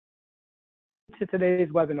to today's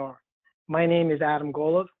webinar. My name is Adam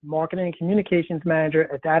Golov, Marketing and Communications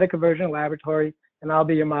Manager at Data Conversion Laboratory, and I'll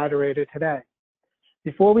be your moderator today.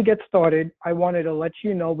 Before we get started, I wanted to let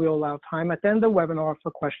you know we'll allow time at the end of the webinar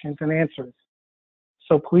for questions and answers.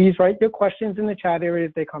 So please write your questions in the chat area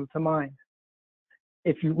as they come to mind.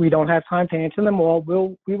 If we don't have time to answer them all,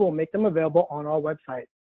 we will make them available on our website.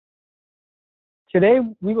 Today,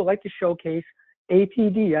 we would like to showcase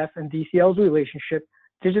APDS and DCL's relationship,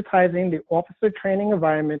 digitizing the officer training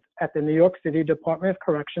environment at the New York City Department of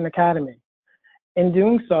Correction Academy. In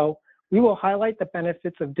doing so, we will highlight the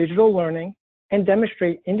benefits of digital learning and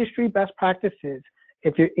demonstrate industry best practices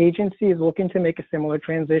if your agency is looking to make a similar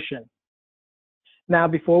transition. Now,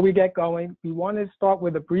 before we get going, we want to start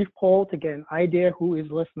with a brief poll to get an idea who is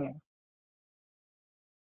listening.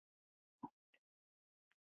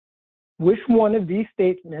 Which one of these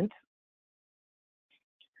statements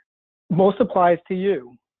most applies to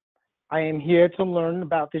you? I am here to learn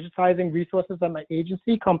about digitizing resources at my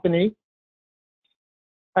agency company.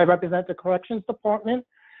 I represent the corrections department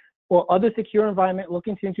or other secure environment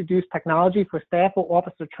looking to introduce technology for staff or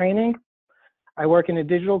officer training. I work in a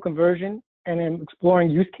digital conversion and am exploring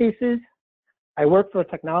use cases. I work for a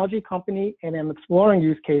technology company and am exploring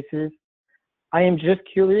use cases. I am just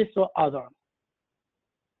curious or other.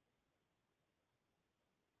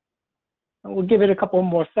 And we'll give it a couple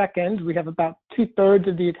more seconds. We have about 2/3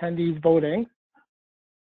 of the attendees voting.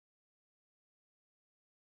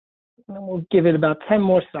 And then we'll give it about 10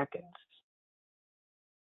 more seconds.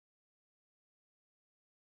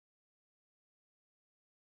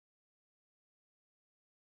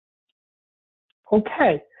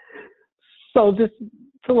 Okay, so just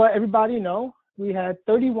to let everybody know, we had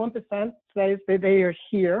 31% say that they are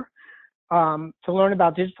here to learn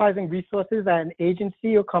about digitizing resources at an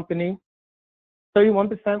agency or company.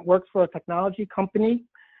 31% works for a technology company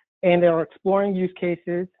and they are exploring use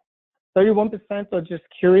cases. 31% are just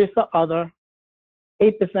curious or other.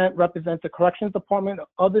 8% represent the corrections department or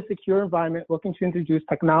other secure environment looking to introduce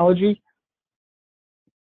technology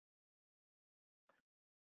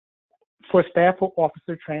for staff or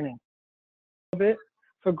officer training. A bit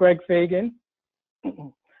for Greg Fagan,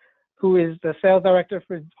 who is the sales director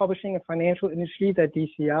for publishing and financial industries at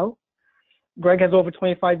DCL. Greg has over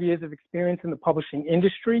 25 years of experience in the publishing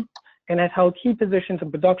industry and has held key positions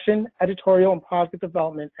in production, editorial, and product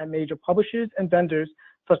development at major publishers and vendors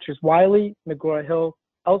such as Wiley, McGraw-Hill,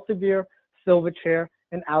 Elsevier, Silverchair,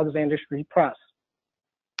 and Alexander Street Press.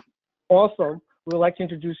 Also, we would like to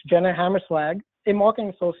introduce Jenna Hammerslag, a marketing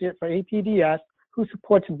associate for APDS, who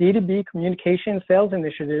supports B2B communication and sales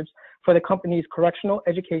initiatives for the company's correctional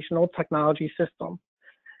educational technology system.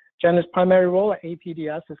 Jenna's primary role at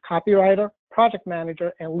APDS is copywriter, project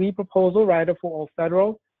manager, and lead proposal writer for all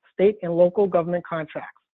federal, state, and local government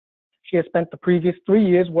contracts. She has spent the previous 3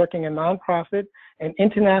 years working in nonprofit and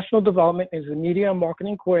international development as a media and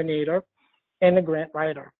marketing coordinator and a grant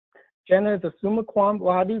writer. Jenna is a summa cum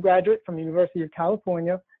laude graduate from the University of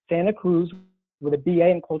California, Santa Cruz, with a BA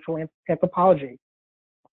in cultural anthropology.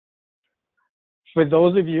 For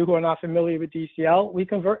those of you who are not familiar with DCL, we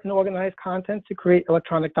convert and organize content to create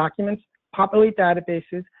electronic documents, populate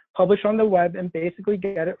databases, publish on the web, and basically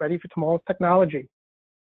get it ready for tomorrow's technology.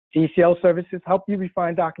 DCL services help you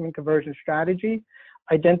refine document conversion strategy,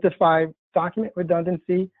 identify document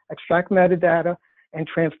redundancy, extract metadata, and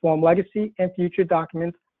transform legacy and future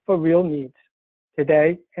documents for real needs,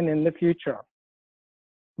 today and in the future.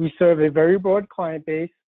 We serve a very broad client base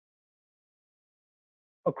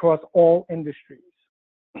across all industries.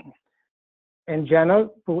 And Jenna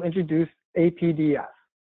will introduce APDS.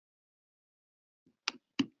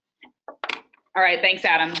 All right, thanks,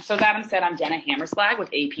 Adam. So as Adam said, I'm Jenna Hammerslag with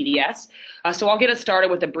APDS. So I'll get us started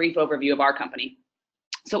with a brief overview of our company.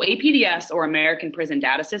 So APDS, or American Prison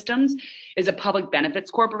Data Systems, is a public benefits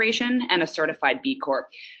corporation and a certified B Corp,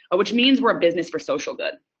 which means we're a business for social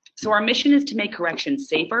good. So our mission is to make corrections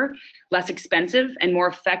safer, less expensive, and more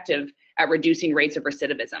effective at reducing rates of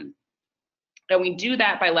recidivism. And we do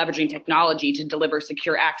that by leveraging technology to deliver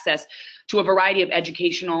secure access to a variety of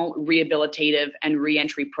educational, rehabilitative, and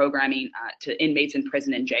reentry programming to inmates in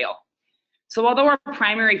prison and jail. So although our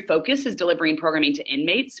primary focus is delivering programming to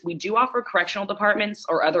inmates, we do offer correctional departments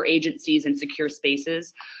or other agencies in secure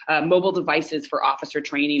spaces, mobile devices for officer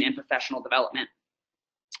training and professional development.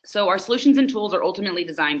 So our solutions and tools are ultimately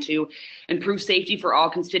designed to improve safety for all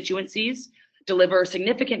constituencies, deliver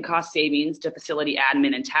significant cost savings to facility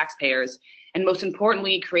admin and taxpayers, and most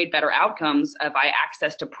importantly, create better outcomes via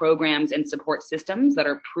access to programs and support systems that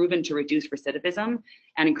are proven to reduce recidivism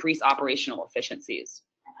and increase operational efficiencies.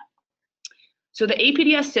 So the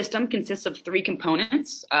APDS system consists of three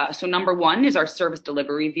components. So number one is our service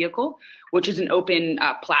delivery vehicle, which is an open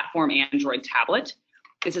platform Android tablet.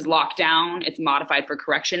 This is locked down, it's modified for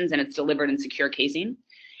corrections, and it's delivered in secure casing.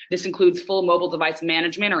 This includes full mobile device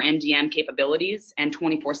management or MDM capabilities and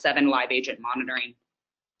 24/7 live agent monitoring.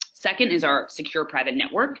 Second is our secure private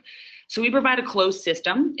network. So we provide a closed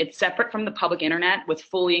system. It's separate from the public internet with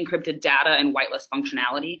fully encrypted data and whitelist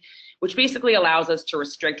functionality, which basically allows us to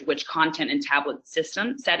restrict which content and tablet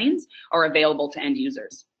system settings are available to end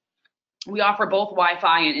users. We offer both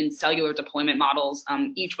Wi-Fi and cellular deployment models,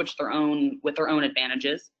 each with their own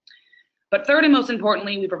advantages. But third and most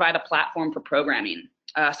importantly, we provide a platform for programming.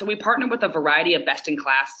 So we partner with a variety of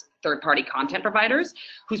best-in-class third-party content providers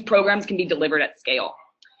whose programs can be delivered at scale.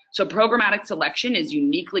 So programmatic selection is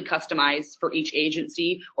uniquely customized for each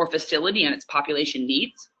agency or facility and its population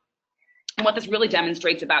needs. And what this really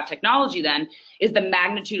demonstrates about technology then is the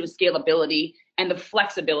magnitude of scalability and the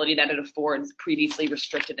flexibility that it affords previously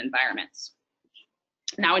restricted environments.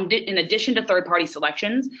 Now, in addition to third-party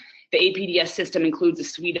selections, the APDS system includes a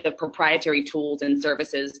suite of proprietary tools and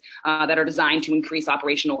services that are designed to increase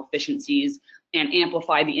operational efficiencies and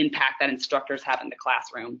amplify the impact that instructors have in the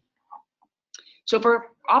classroom. So for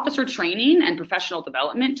officer training and professional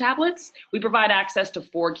development tablets, we provide access to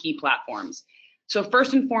 4 key platforms. So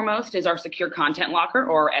first and foremost is our secure content locker,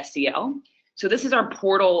 or SCL. So this is our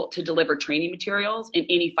portal to deliver training materials in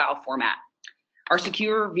any file format. Our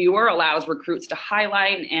secure viewer allows recruits to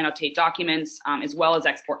highlight and annotate documents, as well as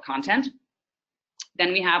export content.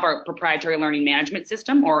 Then we have our proprietary learning management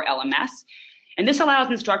system, or LMS. And this allows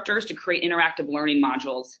instructors to create interactive learning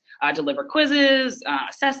modules, deliver quizzes,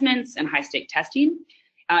 assessments, and high-stake testing.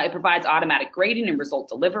 It provides automatic grading and result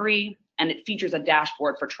delivery, and it features a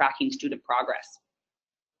dashboard for tracking student progress.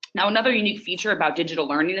 Now, another unique feature about digital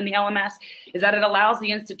learning in the LMS is that it allows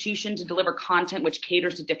the institution to deliver content which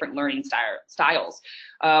caters to different learning styles,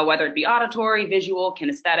 whether it be auditory, visual,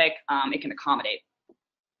 kinesthetic, it can accommodate.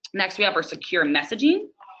 Next, we have our secure messaging.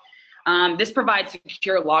 This provides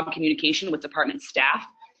secure log communication with department staff,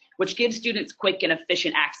 which gives students quick and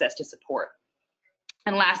efficient access to support.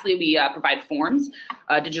 And lastly, we provide forms,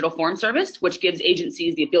 a digital form service, which gives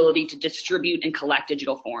agencies the ability to distribute and collect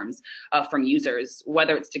digital forms from users,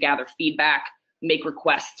 whether it's to gather feedback, make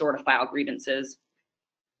requests, or to file grievances.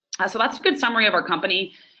 So that's a good summary of our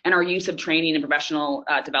company and our use of training and professional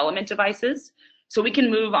development devices. So we can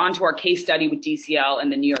move on to our case study with DCL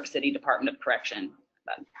and the New York City Department of Correction.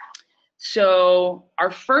 So our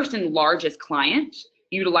first and largest client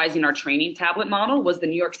utilizing our training tablet model was the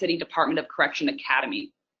New York City Department of Correction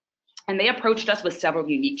Academy. And they approached us with several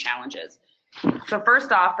unique challenges. So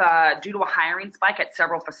first off, due to a hiring spike at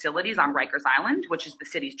several facilities on Rikers Island, which is the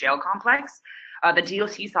city's jail complex, the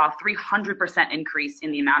DOC saw a 300% increase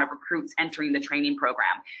in the amount of recruits entering the training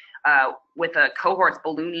program, with cohorts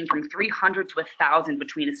ballooning from 300 to 1,000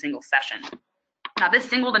 between a single session. Now, this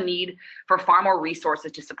signaled a need for far more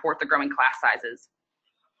resources to support the growing class sizes.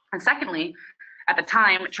 And secondly, at the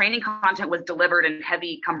time, training content was delivered in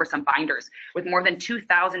heavy, cumbersome binders with more than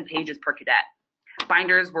 2,000 pages per cadet.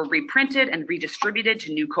 Binders were reprinted and redistributed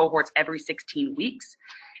to new cohorts every 16 weeks,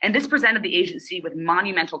 and this presented the agency with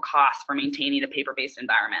monumental costs for maintaining a paper-based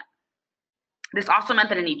environment. This also meant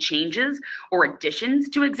that any changes or additions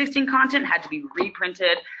to existing content had to be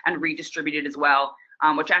reprinted and redistributed as well,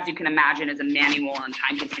 which, as you can imagine, is a manual and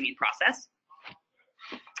time-consuming process.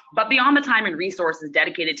 But beyond the time and resources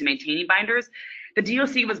dedicated to maintaining binders, the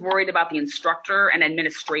DOC was worried about the instructor and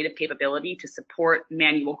administrative capability to support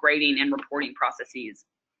manual grading and reporting processes.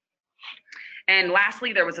 And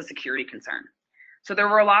lastly, there was a security concern. So there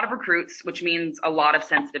were a lot of recruits, which means a lot of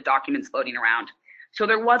sensitive documents floating around. So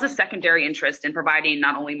there was a secondary interest in providing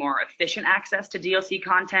not only more efficient access to DOC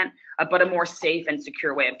content, but a more safe and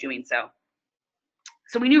secure way of doing so.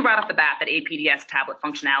 So we knew right off the bat that APDS tablet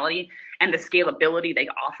functionality and the scalability they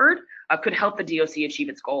offered could help the DOC achieve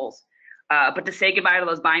its goals. But to say goodbye to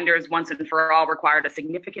those binders once and for all required a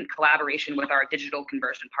significant collaboration with our digital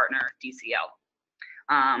conversion partner, DCL.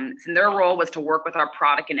 And their role was to work with our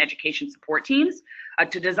product and education support teams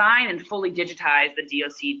to design and fully digitize the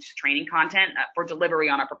DOC training content for delivery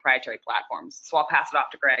on our proprietary platforms. So I'll pass it off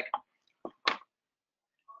to Greg.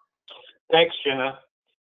 Thanks, Jenna.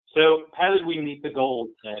 So how did we meet the goals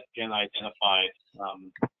that Jenna identified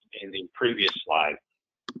in the previous slide?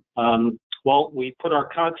 Well, we put our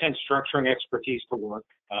content structuring expertise to work,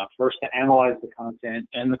 first to analyze the content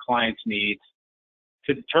and the client's needs,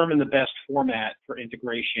 to determine the best format for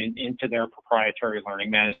integration into their proprietary learning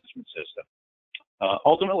management system.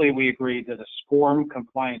 Ultimately, we agreed that a SCORM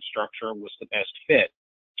compliance structure was the best fit,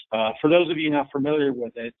 For those of you not familiar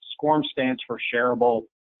with it, SCORM stands for Shareable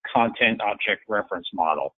Content Object Reference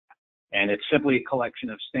Model, and it's simply a collection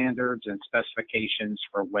of standards and specifications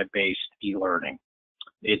for web-based e-learning.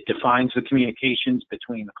 It defines the communications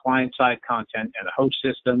between the client-side content and the host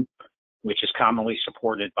system, which is commonly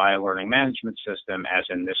supported by a learning management system, as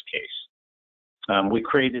in this case. We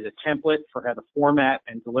created a template for how to format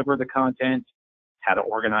and deliver the content, how to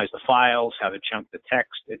organize the files, how to chunk the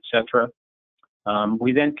text, etc.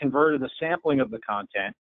 We then converted a sampling of the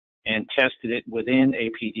content and tested it within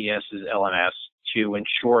APDS's LMS to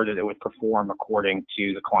ensure that it would perform according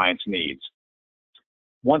to the client's needs.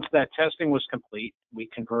 Once that testing was complete, we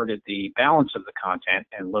converted the balance of the content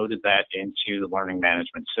and loaded that into the learning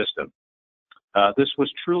management system. This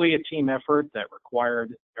was truly a team effort that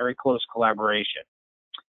required very close collaboration.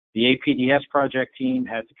 The APDS project team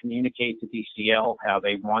had to communicate to DCL how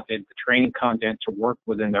they wanted the training content to work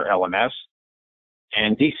within their LMS,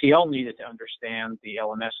 and DCL needed to understand the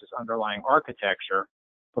LMS's underlying architecture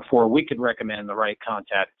before we could recommend the right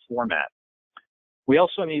content format. We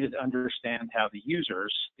also needed to understand how the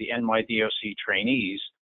users, the NYDOC trainees,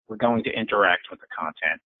 were going to interact with the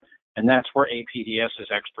content, and that's where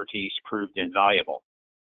APDS's expertise proved invaluable.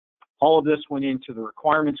 All of this went into the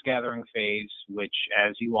requirements gathering phase, which,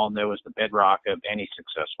 as you all know, is the bedrock of any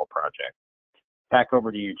successful project. Back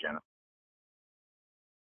over to you, Jenna.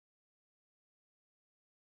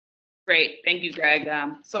 Great, thank you, Greg.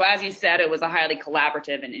 So as you said, it was a highly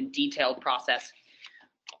collaborative and detailed process.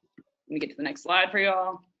 Let me get to the next slide for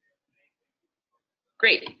y'all.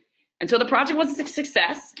 Great. And so the project was a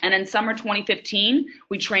success, and in summer 2015,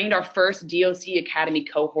 we trained our first DOC Academy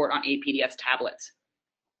cohort on APDS tablets.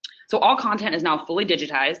 So all content is now fully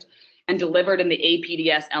digitized and delivered in the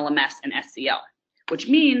APDS LMS and SCL, which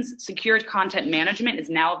means secure content management is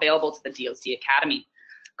now available to the DOC Academy.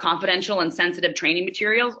 Confidential and sensitive training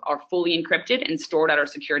materials are fully encrypted and stored at our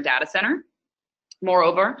secure data center.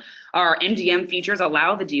 Moreover, our MDM features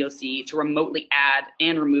allow the DOC to remotely add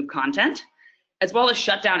and remove content, as well as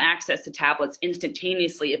shut down access to tablets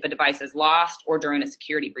instantaneously if a device is lost or during a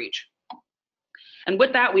security breach. And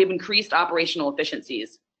with that, we have increased operational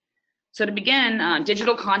efficiencies. So to begin,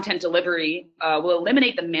 digital content delivery will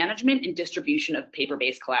eliminate the management and distribution of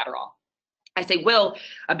paper-based collateral. I say will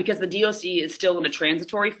because the DOC is still in a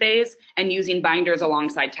transitory phase and using binders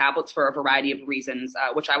alongside tablets for a variety of reasons,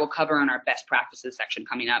 which I will cover in our best practices section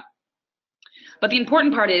coming up. But the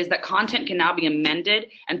important part is that content can now be amended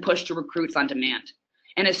and pushed to recruits on demand.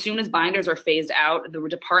 And as soon as binders are phased out, the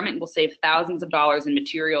department will save thousands of dollars in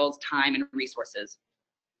materials, time, and resources.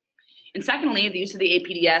 And secondly, the use of the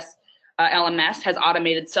APDS LMS has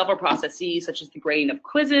automated several processes such as the grading of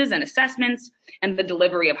quizzes and assessments and the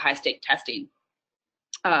delivery of high-stake testing.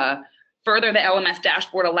 Further, the LMS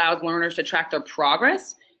dashboard allows learners to track their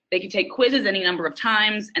progress. They can take quizzes any number of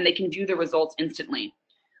times and they can view the results instantly.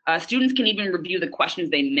 Students can even review the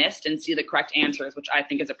questions they missed and see the correct answers, which I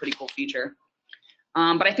think is a pretty cool feature.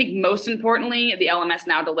 But I think most importantly, the LMS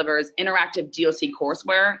now delivers interactive DOC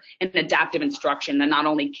courseware and adaptive instruction that not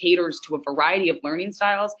only caters to a variety of learning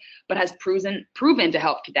styles, but has proven to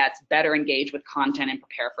help cadets better engage with content and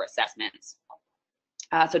prepare for assessments.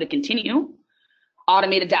 So to continue,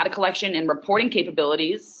 automated data collection and reporting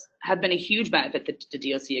capabilities have been a huge benefit to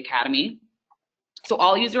DOC Academy. So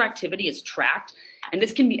all user activity is tracked, and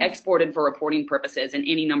this can be exported for reporting purposes in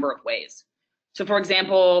any number of ways. So for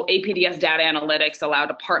example, APDS data analytics allow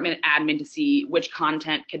department admin to see which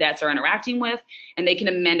content cadets are interacting with, and they can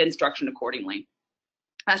amend instruction accordingly.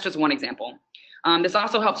 That's just one example. This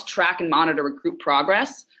also helps track and monitor recruit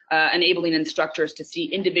progress, enabling instructors to see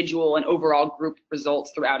individual and overall group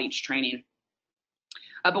results throughout each training.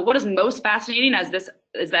 But what is most fascinating is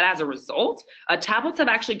that as a result, tablets have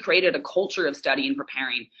actually created a culture of study and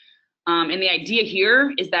preparing. And the idea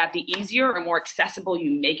here is that the easier or more accessible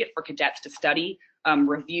you make it for cadets to study,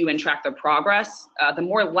 review, and track their progress, the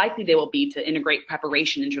more likely they will be to integrate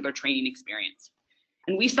preparation into their training experience.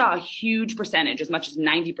 And we saw a huge percentage, as much as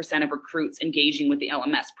 90% of recruits engaging with the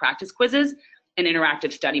LMS practice quizzes and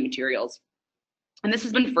interactive study materials. And this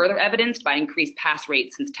has been further evidenced by increased pass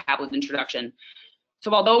rates since tablet introduction.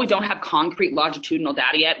 So although we don't have concrete longitudinal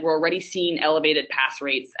data yet, we're already seeing elevated pass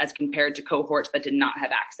rates as compared to cohorts that did not have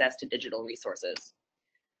access to digital resources.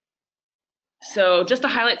 So just to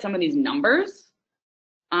highlight some of these numbers,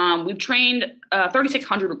 we've trained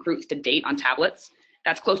 3,600 recruits to date on tablets.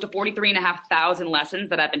 That's close to 43,500 lessons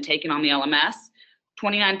that have been taken on the LMS,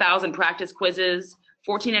 29,000 practice quizzes,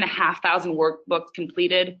 14,500 workbooks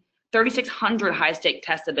completed, 3,600 high-stake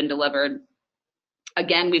tests have been delivered.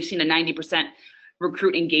 Again, we've seen a 90%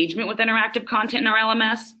 recruit engagement with interactive content in our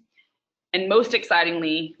LMS. And most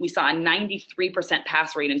excitingly, we saw a 93%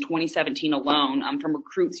 pass rate in 2017 alone from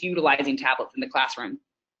recruits utilizing tablets in the classroom.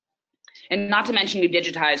 And not to mention, we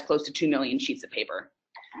digitized close to 2 million sheets of paper.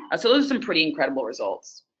 So those are some pretty incredible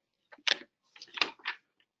results.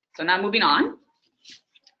 So now moving on.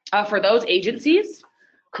 For those agencies,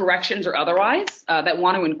 corrections or otherwise, that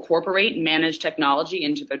want to incorporate and manage technology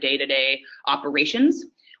into their day-to-day operations,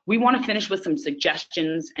 we want to finish with some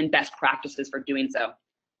suggestions and best practices for doing so.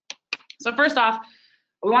 So first off,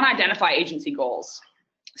 we want to identify agency goals.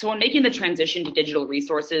 So when making the transition to digital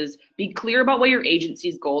resources, be clear about what your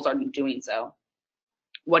agency's goals are in doing so.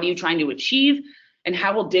 What are you trying to achieve, and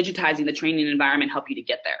how will digitizing the training environment help you to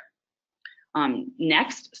get there?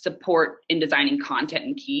 Next, support in designing content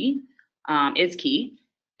and is key.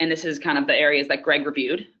 And this is kind of the areas that Greg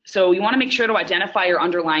reviewed. So you want to make sure to identify your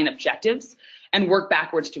underlying objectives and work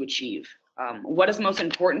backwards to achieve. What is most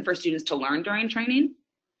important for students to learn during training?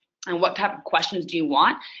 And what type of questions do you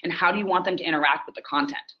want, and how do you want them to interact with the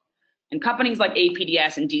content? And companies like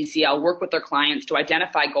APDS and DCL work with their clients to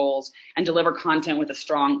identify goals and deliver content with a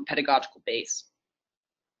strong pedagogical base.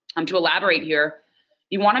 To elaborate here,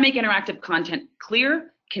 you want to make interactive content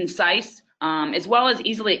clear, concise, as well as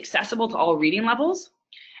easily accessible to all reading levels,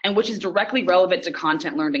 and which is directly relevant to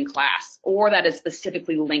content learned in class, or that is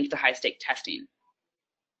specifically linked to high-stake testing.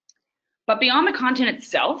 But beyond the content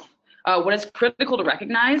itself, what is critical to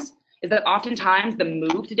recognize is that oftentimes the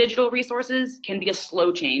move to digital resources can be a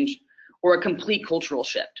slow change or a complete cultural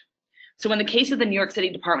shift. So in the case of the New York City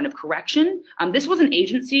Department of Correction, this was an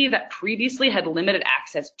agency that previously had limited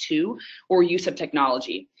access to or use of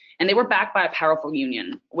technology, and they were backed by a powerful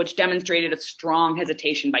union, which demonstrated a strong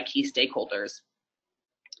hesitation by key stakeholders.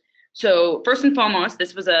 So first and foremost,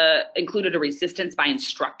 this was included a resistance by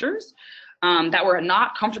instructors that were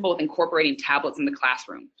not comfortable with incorporating tablets in the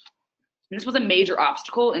classroom. And this was a major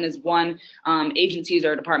obstacle and is one agencies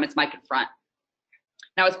or departments might confront.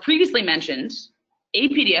 Now, as previously mentioned,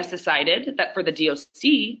 APDS decided that for the DOC,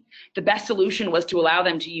 the best solution was to allow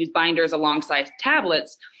them to use binders alongside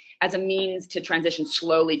tablets as a means to transition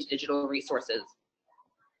slowly to digital resources.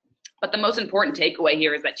 But the most important takeaway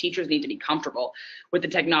here is that teachers need to be comfortable with the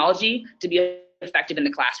technology to be effective in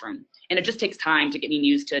the classroom. And it just takes time to get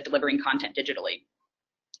used to delivering content digitally.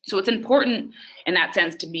 So it's important in that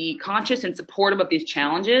sense to be conscious and supportive of these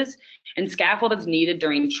challenges and scaffold as needed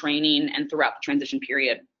during training and throughout the transition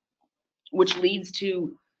period, which leads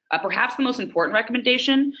to perhaps the most important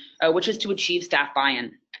recommendation, which is to achieve staff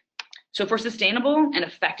buy-in. So for sustainable and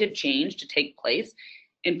effective change to take place,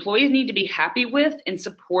 employees need to be happy with and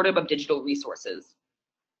supportive of digital resources.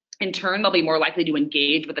 In turn, they'll be more likely to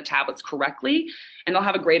engage with the tablets correctly, and they'll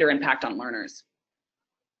have a greater impact on learners.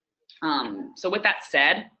 So with that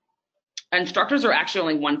said, instructors are actually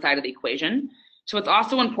only one side of the equation. So it's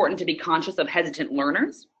also important to be conscious of hesitant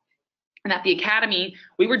learners. And at the Academy,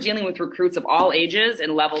 we were dealing with recruits of all ages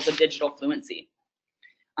and levels of digital fluency.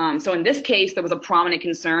 So in this case, there was a prominent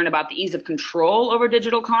concern about the ease of control over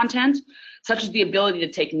digital content, such as the ability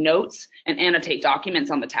to take notes and annotate documents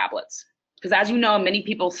on the tablets. Because as you know, many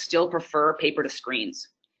people still prefer paper to screens.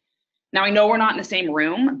 Now, I know we're not in the same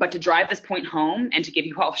room, but to drive this point home and to give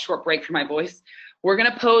you all a short break from my voice, we're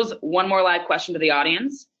going to pose one more live question to the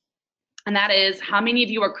audience. And that is, how many of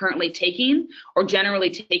you are currently taking or generally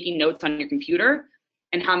taking notes on your computer,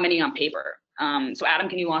 and how many on paper? So Adam,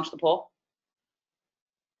 can you launch the poll?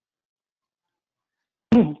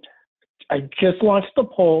 I just launched the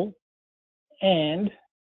poll, and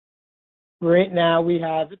right now we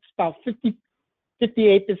have, it's about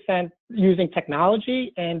 58% using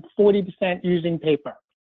technology and 40% using paper.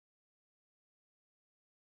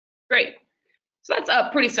 Great. So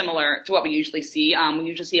that's pretty similar to what we usually see. We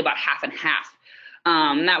usually see about half and half.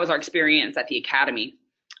 And that was our experience at the Academy.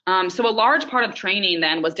 So a large part of training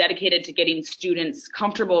then was dedicated to getting students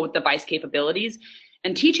comfortable with device capabilities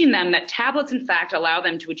and teaching them that tablets, in fact, allow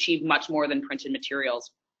them to achieve much more than printed materials.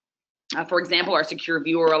 For example, our secure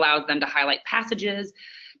viewer allows them to highlight passages,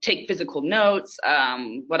 take physical notes.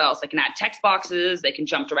 What else? They can add text boxes, they can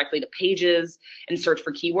jump directly to pages and search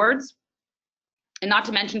for keywords. And not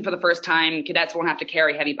to mention, for the first time, cadets won't have to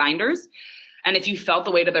carry heavy binders. And if you felt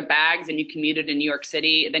the weight of their bags and you commuted in New York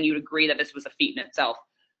City, then you'd agree that this was a feat in itself.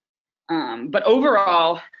 But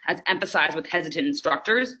overall, as emphasized with hesitant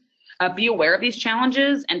instructors, be aware of these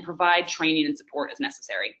challenges and provide training and support as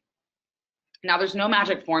necessary. Now, there's no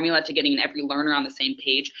magic formula to getting every learner on the same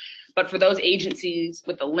page, but for those agencies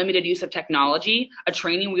with the limited use of technology, a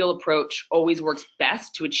training wheel approach always works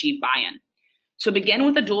best to achieve buy-in. So begin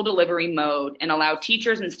with a dual delivery mode and allow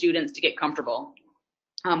teachers and students to get comfortable.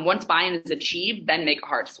 Once buy-in is achieved, then make a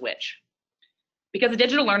hard switch. because the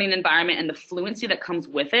digital learning environment and the fluency that comes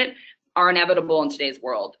with it are inevitable in today's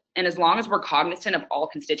world. And as long as we're cognizant of all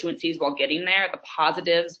constituencies while getting there, the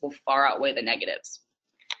positives will far outweigh the negatives.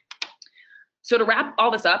 So to wrap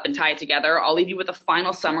all this up and tie it together, I'll leave you with a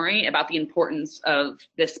final summary about the importance of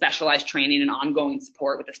this specialized training and ongoing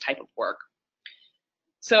support with this type of work.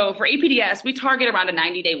 So for APDS, we target around a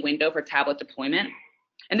 90-day window for tablet deployment.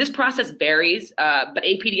 And this process varies, but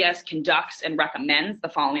APDS conducts and recommends the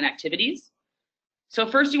following activities. So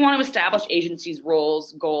first, you want to establish agencies'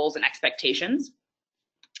 roles, goals, and expectations.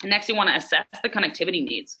 And next, you want to assess the connectivity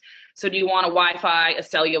needs. So do you want a Wi-Fi, a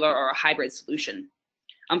cellular, or a hybrid solution?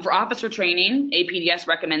 For officer training, APDS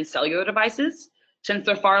recommends cellular devices since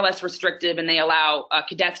they're far less restrictive and they allow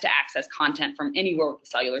cadets to access content from anywhere with a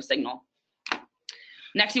cellular signal.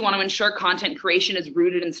 Next, you want to ensure content creation is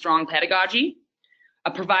rooted in strong pedagogy,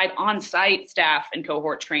 provide on-site staff and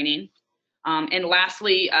cohort training, and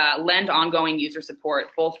lastly, lend ongoing user support,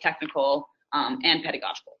 both technical and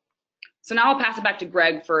pedagogical. So now I'll pass it back to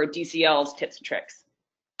Greg for DCL's tips and tricks.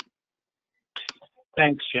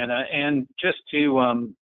 Thanks, Jenna. And just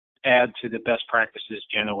to add to the best practices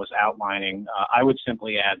Jenna was outlining, I would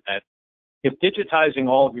simply add that if digitizing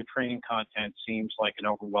all of your training content seems like an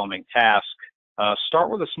overwhelming task,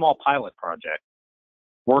 start with a small pilot project.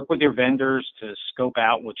 Work with your vendors to scope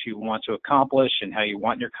out what you want to accomplish and how you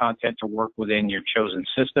want your content to work within your chosen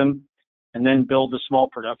system, and then build a small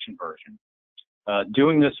production version.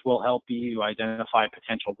 Doing this will help you identify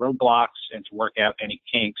potential roadblocks and to work out any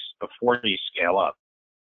kinks before you scale up.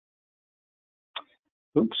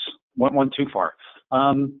 Oops, went one too far.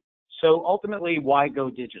 So ultimately, why go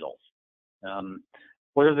digital?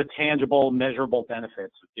 What are the tangible, measurable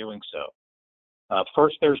benefits of doing so?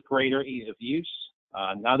 First, there's greater ease of use.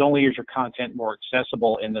 Not only is your content more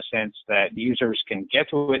accessible in the sense that users can get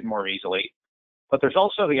to it more easily, but there's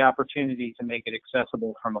also the opportunity to make it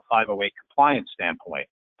accessible from a 508 compliance standpoint.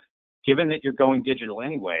 Given that you're going digital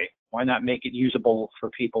anyway, why not make it usable for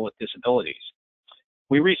people with disabilities?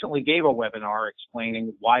 We recently gave a webinar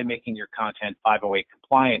explaining why making your content 508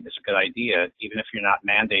 compliant is a good idea, even if you're not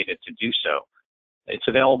mandated to do so. It's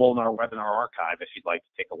available in our webinar archive if you'd like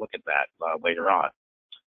to take a look at that later on.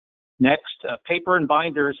 Next, paper and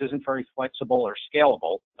binders isn't very flexible or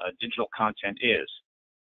scalable. Digital content is.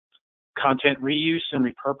 Content reuse and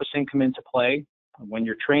repurposing come into play. When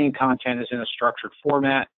your training content is in a structured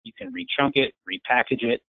format, you can rechunk it, repackage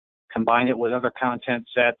it, combine it with other content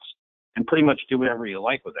sets, and pretty much do whatever you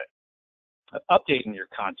like with it. Updating your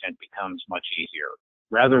content becomes much easier.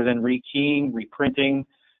 Rather than rekeying, reprinting,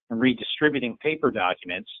 and redistributing paper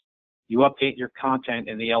documents, you update your content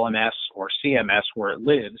in the LMS or CMS where it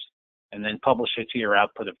lives, and then publish it to your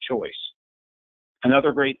output of choice.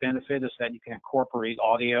 Another great benefit is that you can incorporate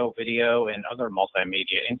audio, video, and other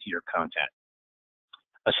multimedia into your content.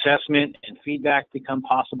 Assessment and feedback become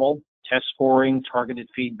possible. Test scoring, targeted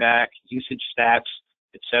feedback, usage stats,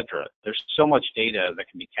 etc. There's so much data that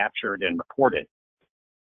can be captured and reported.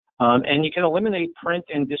 And you can eliminate print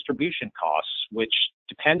and distribution costs, which,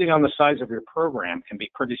 depending on the size of your program, can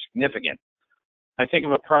be pretty significant. I think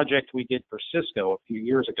of a project we did for Cisco a few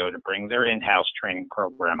years ago to bring their in-house training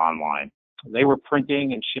program online. They were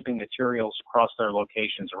printing and shipping materials across their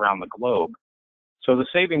locations around the globe. So the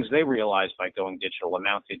savings they realized by going digital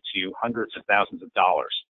amounted to hundreds of thousands of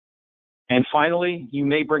dollars. And finally, you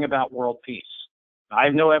may bring about world peace. I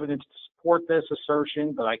have no evidence to support this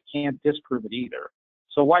assertion, but I can't disprove it either.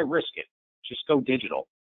 So why risk it? Just go digital.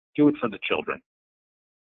 Do it for the children.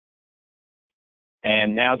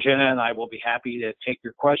 And now Jenna and I will be happy to take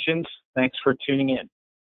your questions. Thanks for tuning in.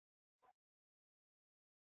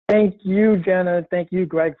 Thank you, Jenna. Thank you,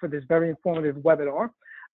 Greg, for this very informative webinar.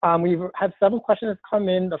 We've had several questions come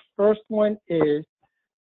in. The first one is,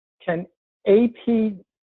 can APDS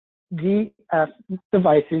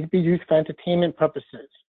devices be used for entertainment purposes?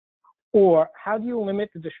 Or how do you limit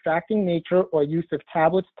the distracting nature or use of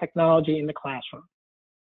tablets technology in the classroom?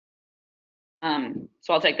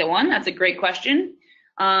 So I'll take that one. That's a great question.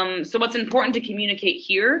 So what's important to communicate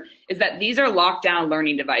here is that these are lockdown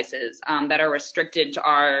learning devices that are restricted to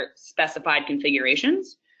our specified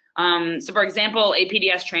configurations. So for example,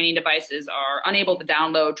 APDS training devices are unable to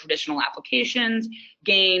download traditional applications,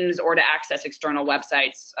 games, or to access external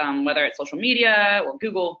websites, whether it's social media or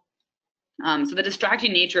Google. So the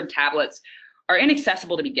distracting nature of tablets are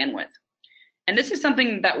inaccessible to begin with. And this is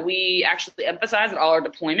something that we actually emphasize at all our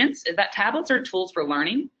deployments, is that tablets are tools for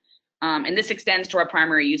learning. And this extends to our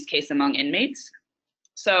primary use case among inmates.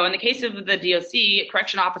 So in the case of the DOC,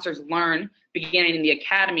 correction officers learn, beginning in the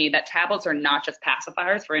academy, that tablets are not just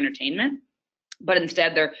pacifiers for entertainment, but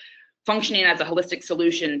instead they're functioning as a holistic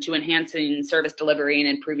solution to enhancing service delivery and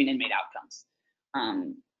improving inmate outcomes.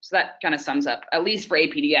 So that kind of sums up, at least for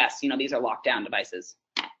APDS, these are lockdown devices.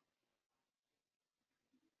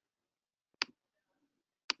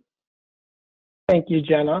 Thank you,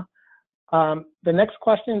 Jenna. The next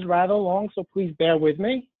question is rather long, so please bear with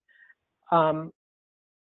me.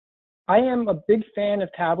 I am a big fan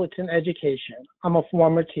of tablets in education. I'm a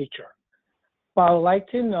former teacher. But I would like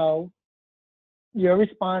to know your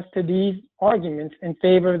response to these arguments in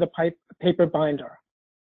favor of the paper binder.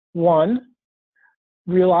 1,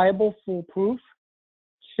 reliable, foolproof.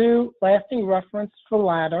 2, lasting reference for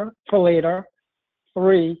later.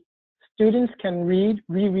 3, students can read,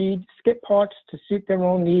 reread, skip parts to suit their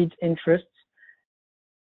own needs, interests.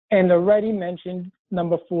 And already mentioned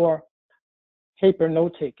number 4, paper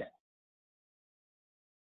note-taking.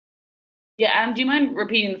 Yeah, Adam, do you mind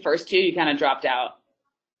repeating the first two? You kind of dropped out.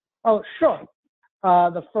 Oh, sure.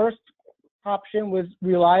 The first option was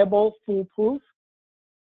reliable, foolproof.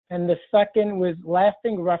 And the second was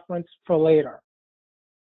lasting reference for later.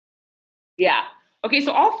 Yeah. Okay,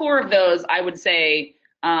 so all 4 of those, I would say,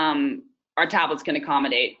 our tablets can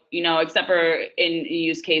accommodate, except for in a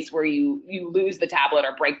use case where you lose the tablet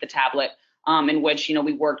or break the tablet, in which,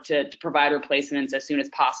 we work to provide replacements as soon as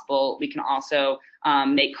possible. We can also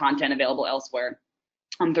make content available elsewhere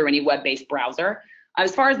through any web-based browser.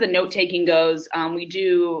 As far as the note-taking goes, we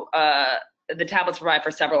do, the tablets provide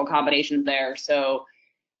for several accommodations there. So,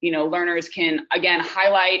 learners can, again,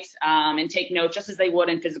 highlight and take notes just as they would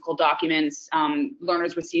in physical documents.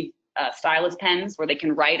 Learners receive stylus pens where they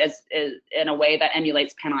can write in a way that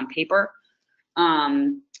emulates pen on paper.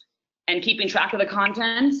 And keeping track of the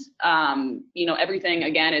content, everything,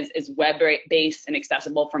 again, is web-based and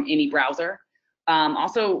accessible from any browser.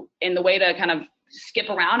 Also, in the way to kind of skip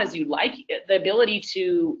around as you like, the ability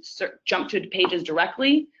to jump to pages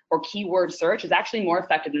directly or keyword search is actually more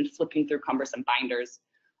effective than flipping through cumbersome binders.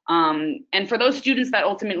 And for those students that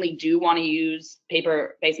ultimately do want to use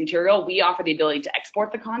paper-based material, we offer the ability to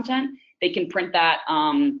export the content. They can print that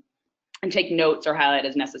and take notes or highlight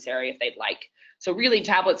as necessary if they'd like. So really,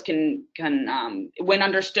 tablets can when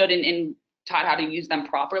understood and taught how to use them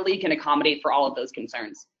properly, can accommodate for all of those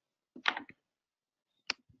concerns.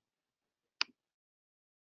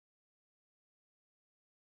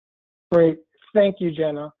 Great, thank you,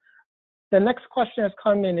 Jenna. The next question has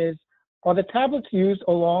come in is, are the tablets used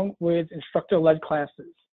along with instructor-led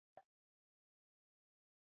classes?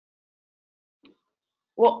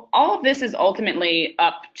 Well, all of this is ultimately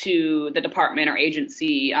up to the department or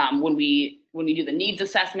agency when we do the needs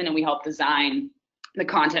assessment and we help design the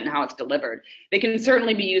content and how it's delivered. They can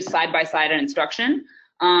certainly be used side by side in instruction.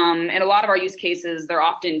 And a lot of our use cases, they're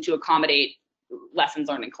often to accommodate lessons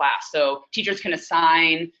learned in class. So teachers can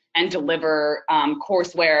assign and deliver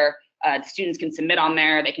courseware. Students can submit on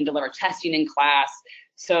there. They can deliver testing in class.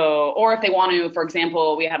 So, or if they want to, for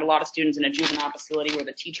example, we had a lot of students in a juvenile facility where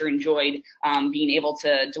the teacher enjoyed being able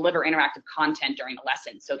to deliver interactive content during a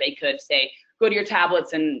lesson. So they could say, go to your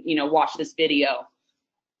tablets and, watch this video,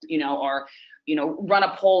 or, run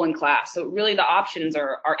a poll in class. So really the options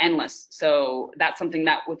are endless. So that's something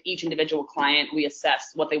that with each individual client, we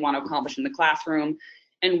assess what they want to accomplish in the classroom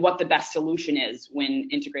and what the best solution is when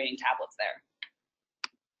integrating tablets there.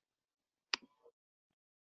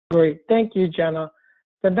 Great, thank you, Jenna.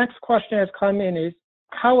 The next question has come in is,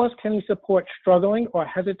 how else can we support struggling or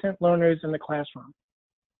hesitant learners in the classroom?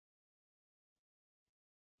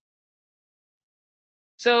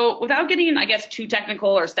 So without getting, I guess, too technical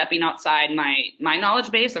or stepping outside my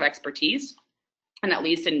knowledge base of expertise, and at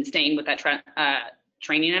least in staying with that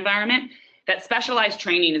training environment, that specialized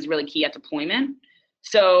training is really key at deployment.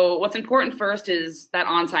 So what's important first is that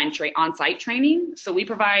on-site training. So we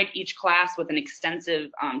provide each class with an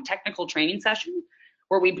extensive technical training session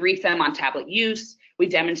where we brief them on tablet use, we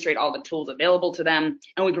demonstrate all the tools available to them,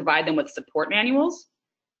 and we provide them with support manuals.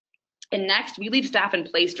 And next, we leave staff in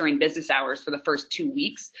place during business hours for the first 2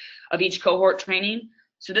 weeks of each cohort training.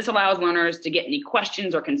 So this allows learners to get any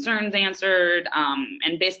questions or concerns answered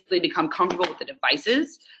and basically become comfortable with the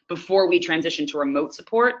devices before we transition to remote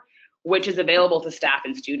support, which is available to staff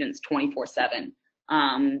and students 24/7.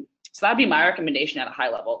 So that'd be my recommendation at a high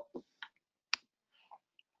level.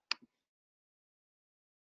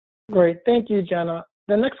 Great, thank you, Jenna.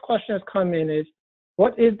 The next question has come in is,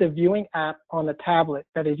 what is the viewing app on the tablet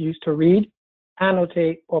that is used to read,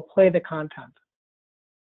 annotate, or play the content?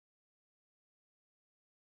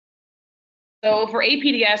 So for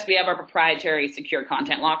APDS, we have our proprietary secure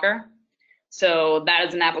content locker. So that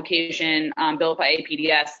is an application built by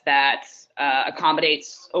APDS that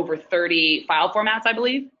accommodates over 30 file formats, I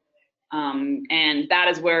believe. And that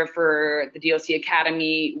is where, for the DOC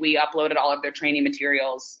Academy, we uploaded all of their training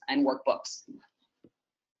materials and workbooks.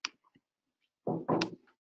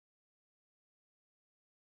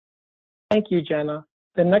 Thank you, Jenna.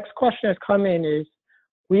 The next question has come in is,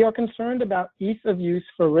 we are concerned about ease of use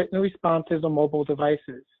for written responses on mobile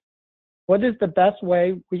devices. What is the best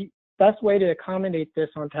way to accommodate this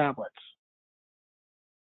on tablets?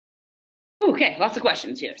 Okay, lots of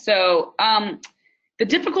questions here. So the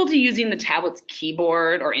difficulty using the tablet's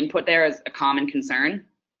keyboard or input there is a common concern.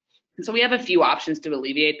 And so we have a few options to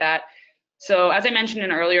alleviate that. So as I mentioned in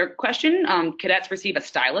an earlier question, cadets receive a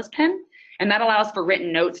stylus pen, and that allows for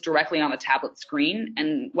written notes directly on the tablet screen,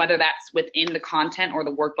 and whether that's within the content or the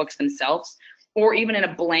workbooks themselves, or even in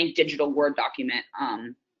a blank digital Word document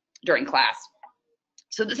during class.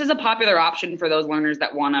 So this is a popular option for those learners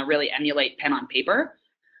that want to really emulate pen on paper.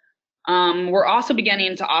 We're also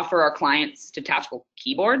beginning to offer our clients detachable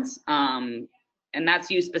keyboards, and that's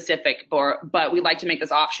use specific, but we'd like to make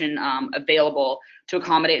this option available to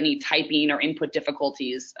accommodate any typing or input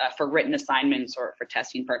difficulties for written assignments or for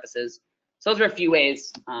testing purposes. So those are a few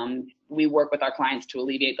ways we work with our clients to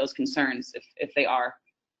alleviate those concerns if they are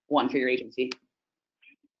one for your agency.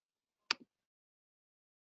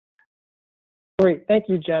 Great, thank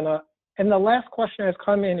you, Jenna. And the last question has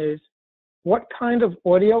come in is, what kind of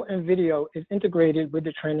audio and video is integrated with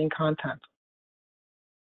the training content?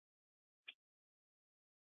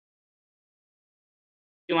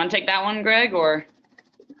 You want to take that one, Greg, or?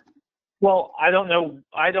 Well, I don't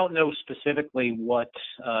know specifically what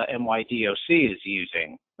NYDOC is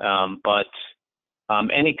using, but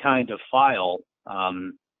any kind of file,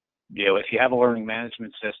 if you have a learning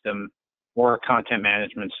management system or a content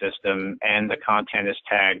management system and the content is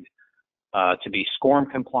tagged to be SCORM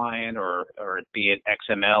compliant or be it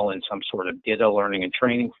XML in some sort of ditto learning and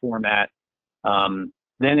training format, then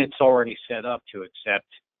it's already set up to accept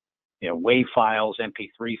WAV files,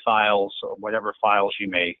 MP3 files, or whatever files you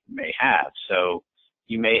may have. So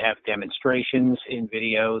you may have demonstrations in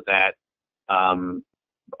video that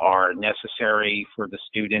are necessary for the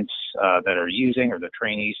students that are using, or the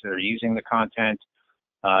trainees that are using the content.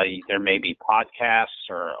 There may be podcasts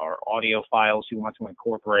or audio files you want to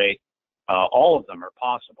incorporate. All of them are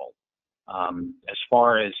possible. As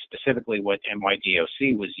far as specifically what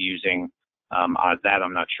NYDOC was using, that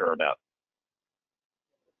I'm not sure about.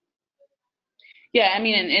 Yeah, I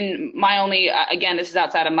mean, and my only, again, this is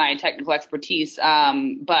outside of my technical expertise,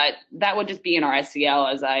 but that would just be in our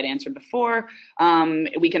SCL, as I had answered before.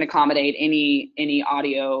 We can accommodate any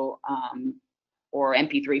audio or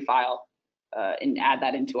MP3 file and add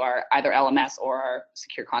that into our either LMS or our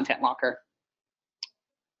secure content locker.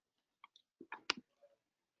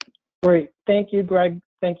 Great, thank you, Greg.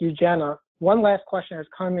 Thank you, Jenna. One last question has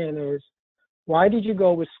come in is, why did you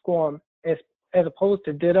go with SCORM as opposed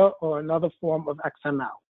to DITA or another form of XML?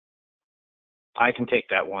 I can take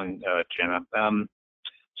that one, Jenna.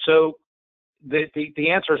 So the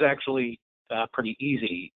answer is actually pretty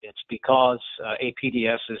easy. It's because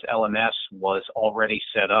APDS's LMS was already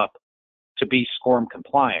set up to be SCORM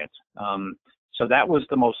compliant. So that was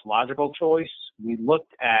the most logical choice. We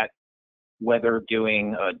looked at whether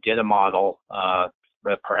doing a DITA model,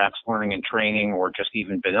 perhaps learning and training, or just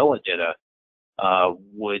even vanilla DITA,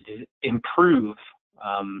 would improve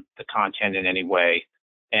the content in any way,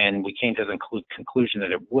 and we came to the conclusion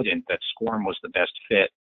that it wouldn't, that SCORM was the best fit.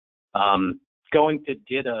 Going to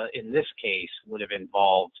DITA in this case would have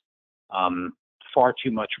involved far too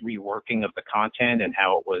much reworking of the content and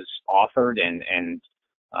how it was authored and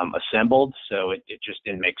assembled, so it just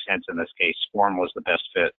didn't make sense in this case. SCORM was the best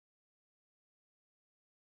fit.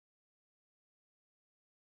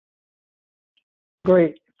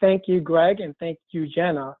 Great. Thank you, Greg, and thank you,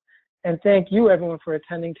 Jenna. And thank you, everyone, for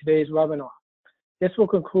attending today's webinar. This will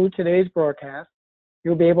conclude today's broadcast.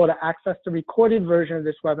 You'll be able to access the recorded version of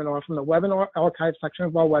this webinar from the webinar archive section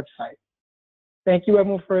of our website. Thank you,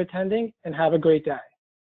 everyone, for attending, and have a great day.